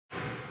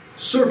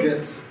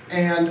circuits,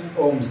 and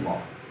Ohm's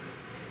law.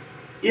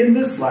 In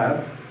this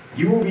lab,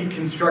 you will be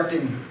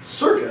constructing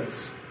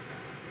circuits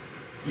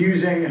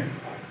using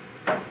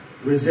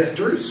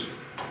resistors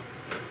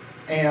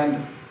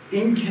and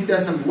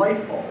incandescent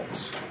light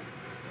bulbs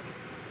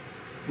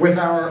with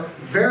our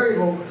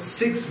variable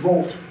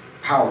 6-volt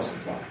power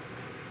supply.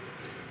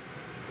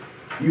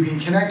 You can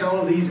connect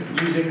all of these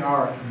using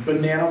our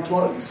banana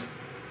plugs,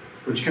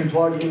 which can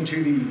plug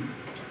into the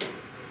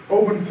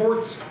open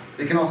ports.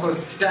 They can also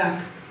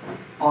stack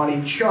on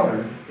each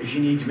other if you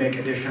need to make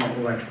additional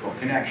electrical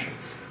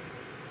connections.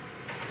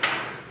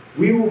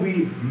 We will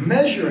be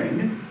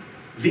measuring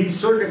these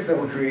circuits that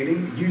we're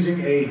creating using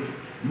a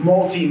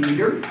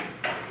multimeter,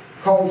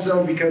 called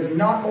so because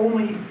not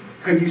only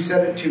could you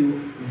set it to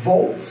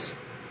volts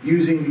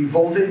using the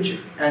voltage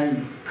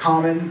and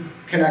common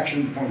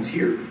connection points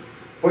here,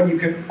 but you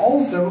can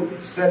also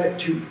set it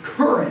to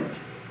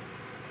current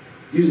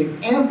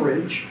using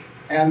amperage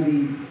and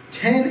the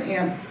 10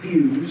 amp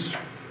fuse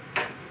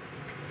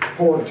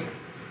port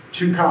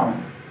to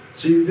common.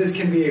 So this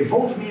can be a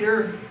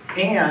voltmeter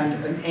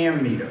and an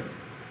ammeter.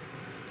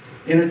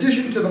 In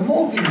addition to the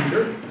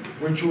multimeter,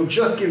 which will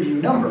just give you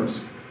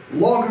numbers,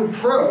 Logger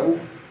Pro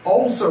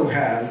also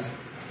has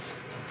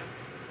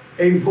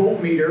a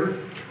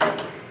voltmeter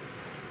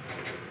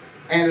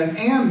and an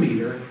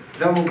ammeter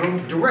that will go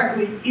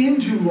directly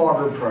into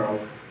Logger Pro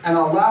and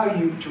allow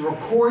you to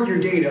record your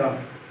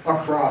data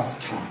across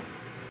time.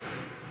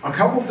 A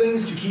couple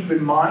things to keep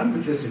in mind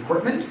with this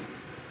equipment.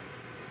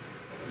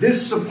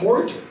 This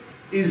support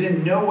is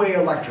in no way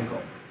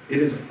electrical. It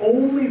is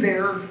only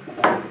there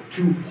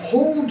to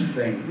hold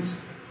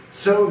things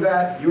so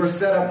that your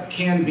setup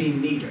can be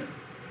neater.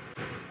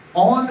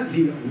 On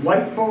the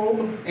light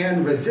bulb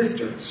and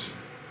resistors,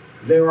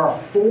 there are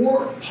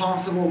 4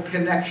 possible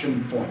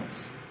connection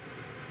points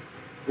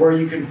where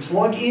you can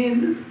plug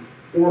in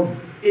or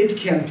it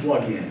can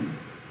plug in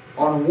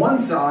on one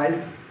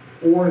side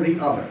or the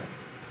other.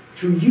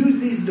 To use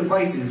these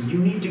devices, you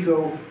need to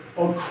go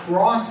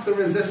across the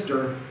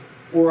resistor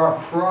or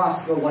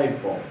across the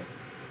light bulb,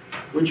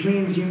 which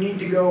means you need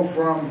to go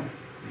from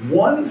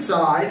one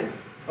side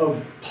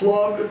of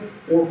plug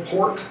or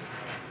port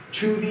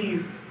to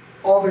the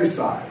other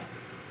side.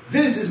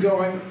 This is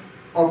going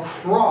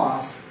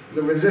across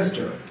the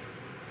resistor.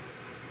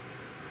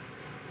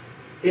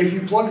 If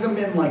you plug them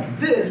in like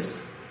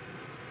this,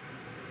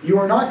 you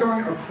are not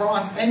going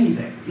across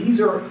anything. These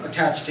are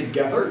attached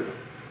together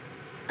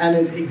and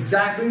is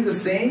exactly the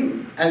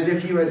same as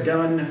if you had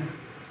done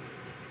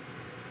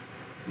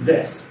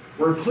this,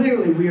 where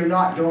clearly we are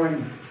not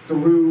going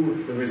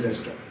through the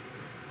resistor.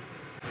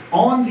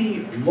 On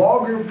the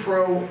Logger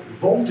Pro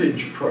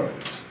voltage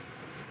probes,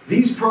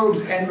 these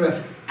probes end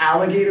with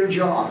alligator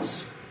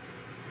jaws,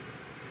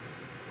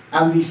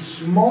 and the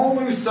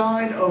smaller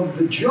side of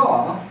the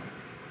jaw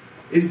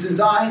is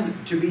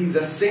designed to be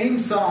the same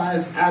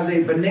size as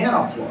a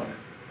banana plug,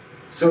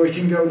 so it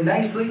can go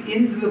nicely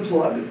into the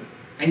plug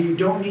and you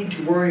don't need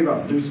to worry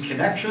about loose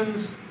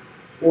connections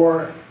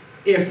or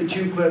if the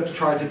 2 clips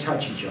try to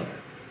touch each other.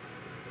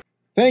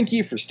 Thank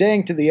you for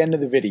staying to the end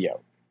of the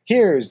video.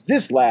 Here's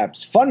this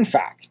lab's fun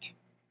fact.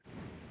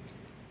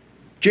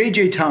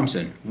 J.J.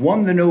 Thomson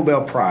won the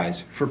Nobel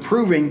Prize for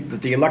proving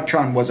that the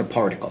electron was a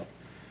particle.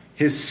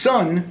 His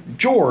son,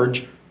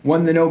 George,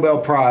 won the Nobel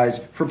Prize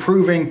for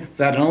proving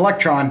that an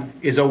electron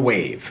is a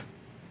wave.